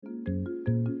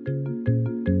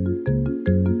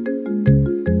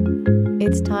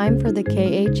It's time for the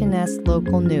KH&S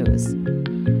local news.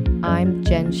 I'm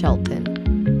Jen Shelton.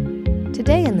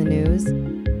 Today in the news,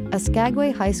 a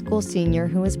Skagway High School senior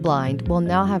who is blind will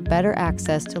now have better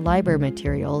access to library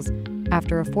materials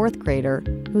after a fourth grader,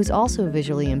 who's also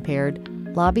visually impaired,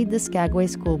 lobbied the Skagway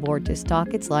School Board to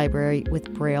stock its library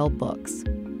with Braille books.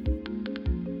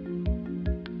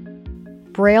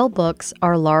 Braille books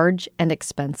are large and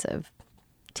expensive.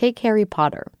 Take Harry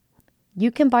Potter. You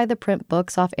can buy the print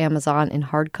books off Amazon in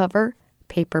hardcover,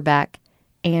 paperback,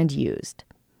 and used.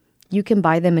 You can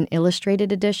buy them in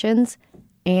illustrated editions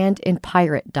and in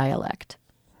pirate dialect.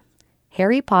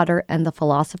 Harry Potter and the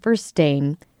Philosopher's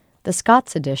Stone, the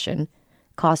Scots edition,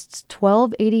 costs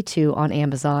 $12.82 on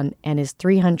Amazon and is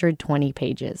 320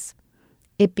 pages.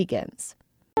 It begins.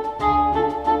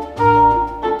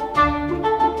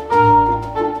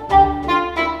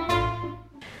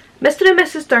 Mr. and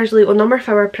Mrs. Dursley on Number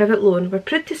 4 private loan were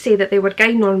proud to say that they were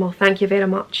guy normal, thank you very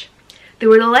much. They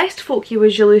were the last folk you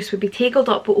was jalouse would be tangled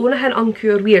up with onything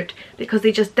unco or weird because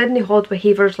they just didn't hod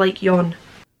behaviours like yon.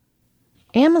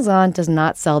 Amazon does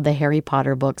not sell the Harry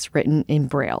Potter books written in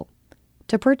Braille.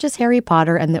 To purchase Harry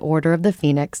Potter and the Order of the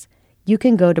Phoenix, you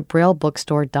can go to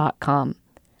braillebookstore.com.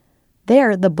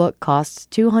 There, the book costs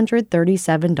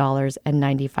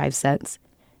 $237.95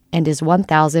 and is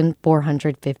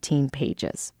 1,415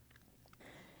 pages.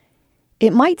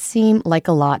 It might seem like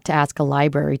a lot to ask a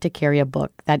library to carry a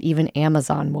book that even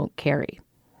Amazon won't carry.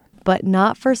 But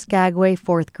not for Skagway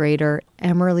fourth grader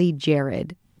Emerly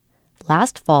Jared.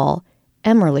 Last fall,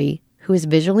 Emerly, who is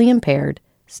visually impaired,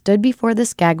 stood before the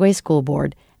Skagway School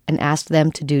Board and asked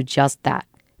them to do just that,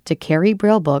 to carry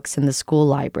Braille books in the school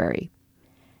library.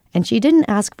 And she didn't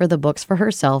ask for the books for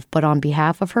herself, but on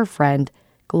behalf of her friend,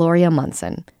 Gloria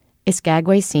Munson, a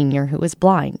Skagway senior who is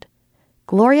blind.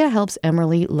 Gloria helps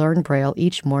Emerly learn Braille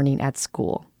each morning at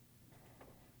school.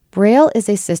 Braille is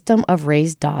a system of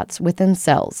raised dots within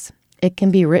cells. It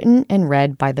can be written and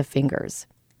read by the fingers.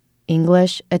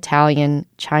 English, Italian,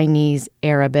 Chinese,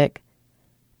 Arabic.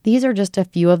 These are just a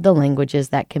few of the languages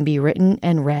that can be written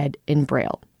and read in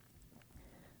Braille.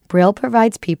 Braille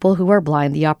provides people who are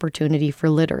blind the opportunity for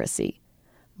literacy.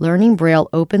 Learning Braille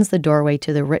opens the doorway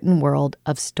to the written world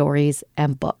of stories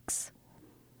and books.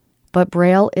 But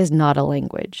Braille is not a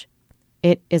language.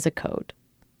 It is a code.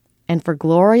 And for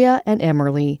Gloria and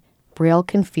Emerly, Braille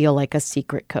can feel like a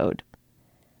secret code.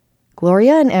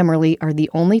 Gloria and Emerly are the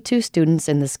only two students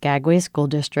in the Skagway School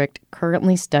District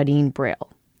currently studying Braille.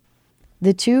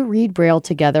 The two read Braille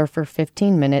together for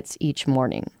 15 minutes each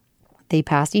morning. They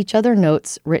pass each other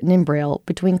notes written in Braille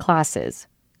between classes.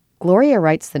 Gloria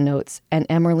writes the notes and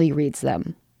Emerly reads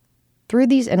them. Through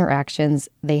these interactions,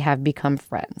 they have become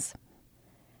friends.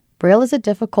 Braille is a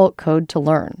difficult code to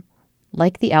learn.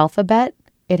 Like the alphabet,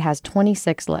 it has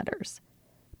 26 letters.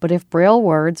 But if Braille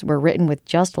words were written with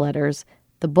just letters,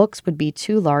 the books would be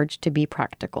too large to be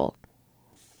practical.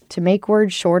 To make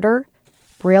words shorter,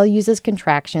 Braille uses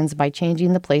contractions by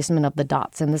changing the placement of the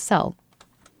dots in the cell.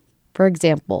 For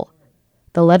example,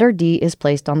 the letter D is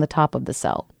placed on the top of the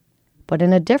cell, but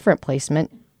in a different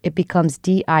placement, it becomes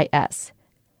DIS,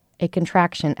 a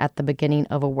contraction at the beginning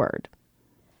of a word.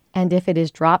 And if it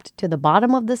is dropped to the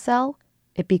bottom of the cell,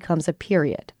 it becomes a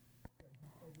period.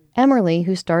 Emerly,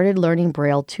 who started learning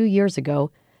Braille 2 years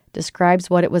ago, describes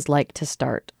what it was like to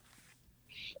start.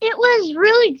 It was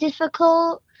really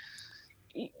difficult.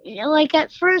 Like,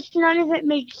 at first, none of it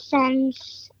made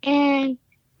sense. And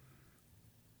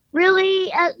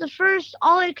really, at the first,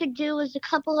 all I could do was a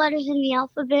couple letters in the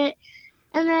alphabet.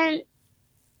 And then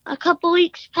a couple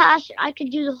weeks passed, I could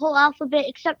do the whole alphabet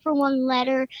except for one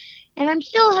letter. And I'm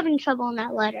still having trouble in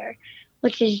that letter,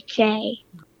 which is J.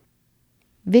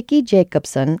 Vicki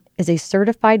Jacobson is a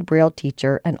certified Braille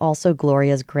teacher and also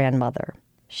Gloria's grandmother.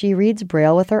 She reads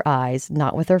Braille with her eyes,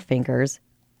 not with her fingers,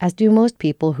 as do most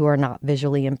people who are not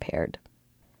visually impaired.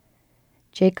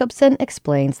 Jacobson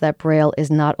explains that Braille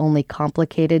is not only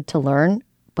complicated to learn,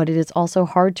 but it is also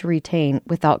hard to retain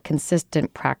without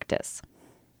consistent practice.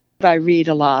 I read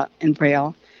a lot in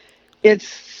Braille. It's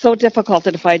so difficult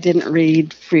that if I didn't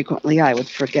read frequently, I would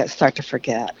start to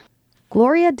forget.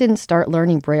 Gloria didn't start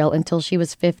learning Braille until she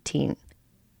was 15.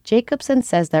 Jacobson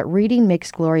says that reading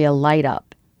makes Gloria light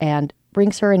up and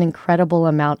brings her an incredible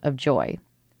amount of joy.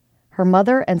 Her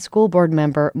mother and school board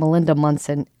member Melinda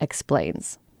Munson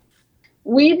explains.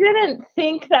 We didn't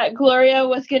think that Gloria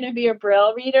was going to be a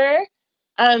Braille reader.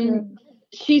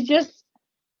 She just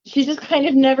kind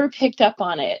of never picked up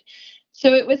on it.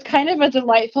 So it was kind of a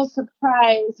delightful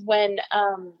surprise when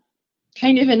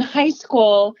kind of in high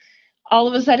school, all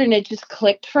of a sudden it just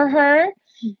clicked for her.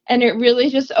 And it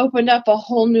really just opened up a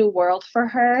whole new world for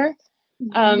her.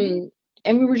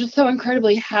 And we were just so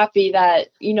incredibly happy that,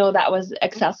 that was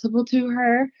accessible to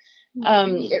her.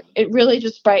 It really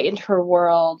just brightened her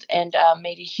world and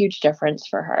made a huge difference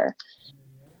for her.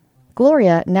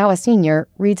 Gloria, now a senior,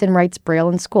 reads and writes Braille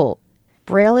in school.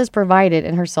 Braille is provided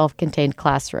in her self-contained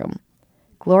classroom.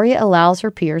 Gloria allows her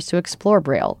peers to explore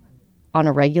Braille. On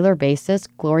a regular basis,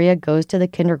 Gloria goes to the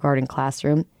kindergarten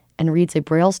classroom and reads a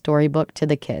Braille storybook to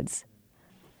the kids.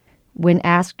 When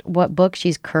asked what book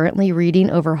she's currently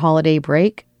reading over holiday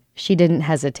break, she didn't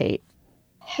hesitate.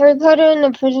 Harry Potter and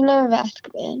the Prisoner of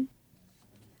Azkaban.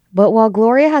 But while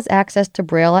Gloria has access to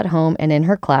Braille at home and in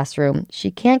her classroom,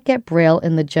 she can't get Braille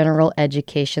in the general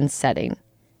education setting.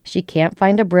 She can't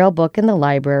find a Braille book in the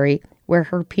library where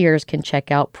her peers can check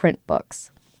out print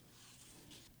books.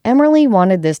 Emily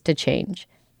wanted this to change.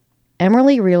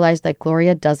 Emily realized that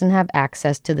Gloria doesn't have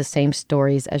access to the same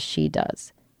stories as she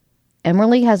does.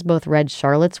 Emily has both read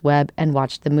Charlotte's Web and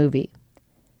watched the movie.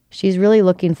 She's really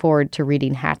looking forward to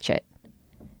reading Hatchet.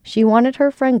 She wanted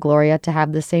her friend Gloria to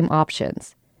have the same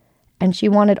options, and she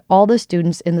wanted all the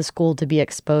students in the school to be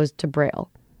exposed to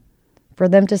Braille, for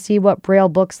them to see what Braille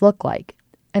books look like,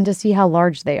 and to see how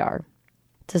large they are.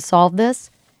 To solve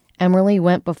this, Emily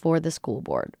went before the school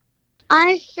board.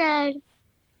 I said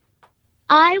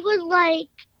I would like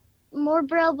more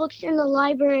Braille books in the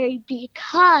library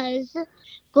because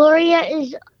Gloria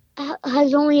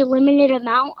has only a limited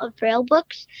amount of Braille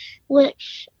books,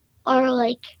 which are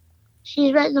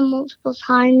she's read them multiple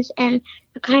times and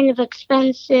they're kind of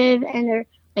expensive and they're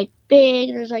big.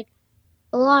 There's a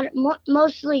lot,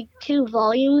 mostly 2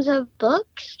 volumes of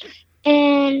books.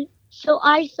 And so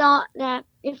I thought that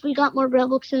if we got more Braille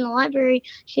books in the library,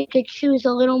 she could choose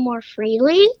a little more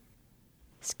freely.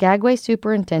 Skagway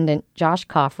Superintendent Josh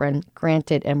Coffran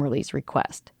granted Emily's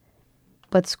request.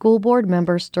 But school board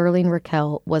member Sterling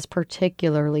Raquel was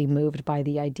particularly moved by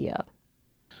the idea.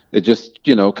 It just,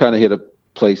 kind of hit a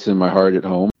place in my heart at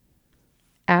home.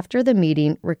 After the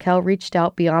meeting, Raquel reached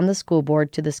out beyond the school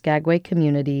board to the Skagway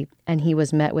community, and he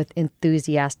was met with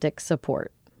enthusiastic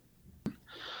support.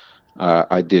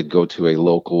 I did go to a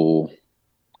local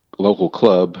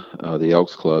club, the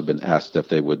Elks Club, and asked if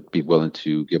they would be willing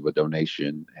to give a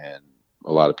donation. And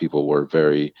a lot of people were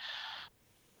very,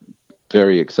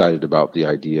 very excited about the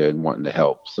idea and wanting to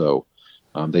help. So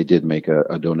they did make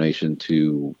a donation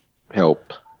to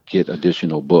help get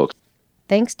additional books.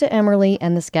 Thanks to Emily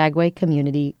and the Skagway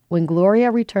community, when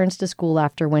Gloria returns to school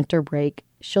after winter break,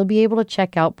 she'll be able to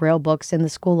check out Braille books in the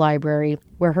school library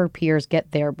where her peers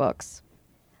get their books.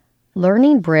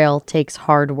 Learning Braille takes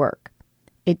hard work.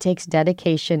 It takes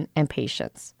dedication and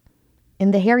patience.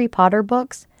 In the Harry Potter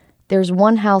books, there's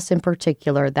one house in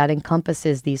particular that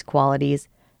encompasses these qualities,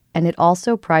 and it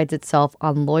also prides itself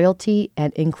on loyalty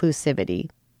and inclusivity.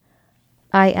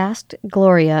 I asked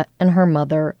Gloria and her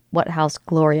mother what house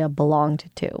Gloria belonged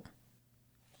to.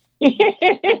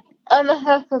 I'm a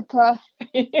Hufflepuff.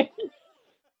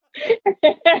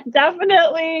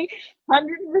 Definitely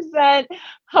 100%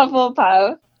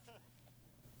 Hufflepuff.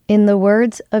 In the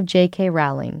words of J.K.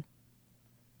 Rowling,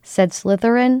 said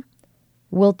Slytherin,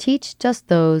 "We'll teach just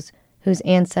those whose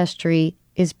ancestry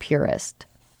is purest."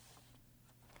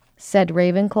 Said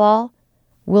Ravenclaw,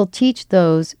 "We'll teach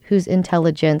those whose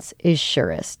intelligence is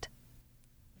surest."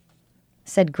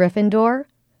 Said Gryffindor,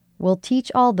 "We'll teach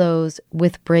all those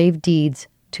with brave deeds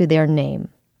to their name."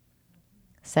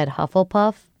 Said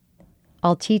Hufflepuff,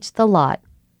 "I'll teach the lot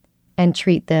and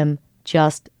treat them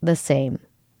just the same."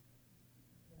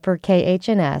 For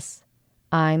KHNS,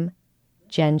 I'm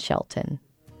Jen Shelton.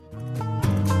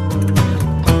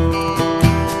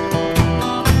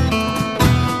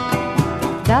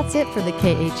 That's it for the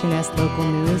KHNS local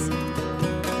news.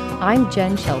 I'm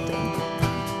Jen Shelton.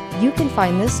 You can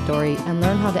find this story and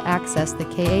learn how to access the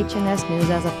KHNS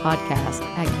News as a podcast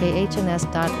at khns.org/news.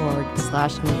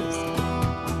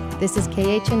 This is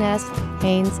KHNS,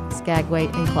 Haines, Skagway,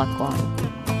 and Cluckwaun.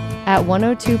 At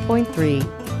 102.3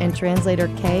 and translator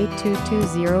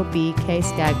K220BK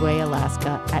Skagway,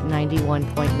 Alaska at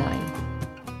 91.9.